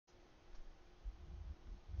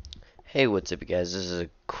Hey, what's up, you guys? This is a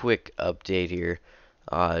quick update here,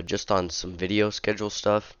 just on some video schedule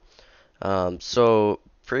stuff. So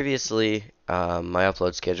previously, my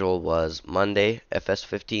upload schedule was Monday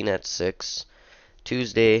FS15 at 6,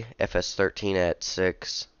 Tuesday FS13 at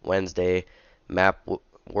 6, Wednesday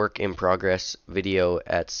work in progress video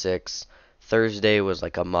at 6, Thursday was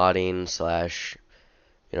like a modding slash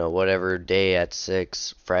whatever day at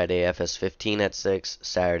 6, Friday FS15 at 6,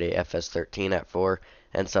 Saturday FS13 at 4,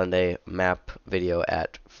 and Sunday map video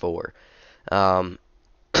at 4. Um,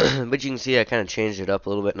 but you can see I kind of changed it up a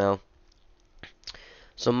little bit now.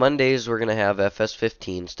 So Mondays we're gonna have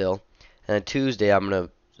FS15 still, and then Tuesday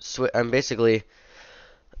I'm basically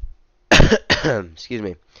excuse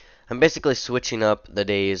me. I'm basically switching up the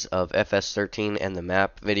days of FS13 and the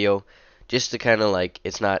map video just to kind of like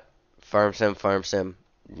it's not farm sim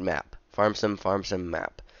map, farm sim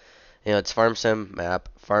map. It's farm sim, map,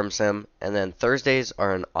 farm sim, and then Thursdays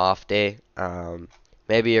are an off day.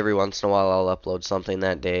 Maybe every once in a while I'll upload something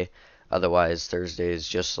that day. Otherwise, Thursday is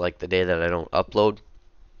just like the day that I don't upload.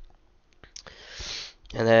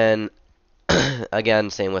 And then, again,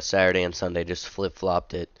 same with Saturday and Sunday, just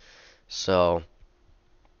flip-flopped it. So,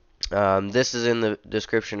 this is in the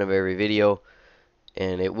description of every video,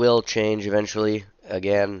 and it will change eventually.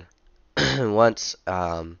 Again, once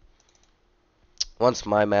once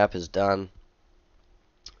my map is done.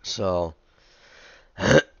 So,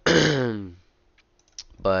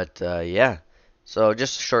 yeah. So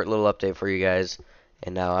just a short little update for you guys.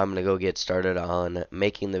 And now I'm going to go get started on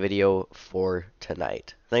making the video for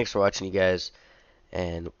tonight. Thanks for watching, you guys,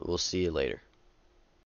 and we'll see you later.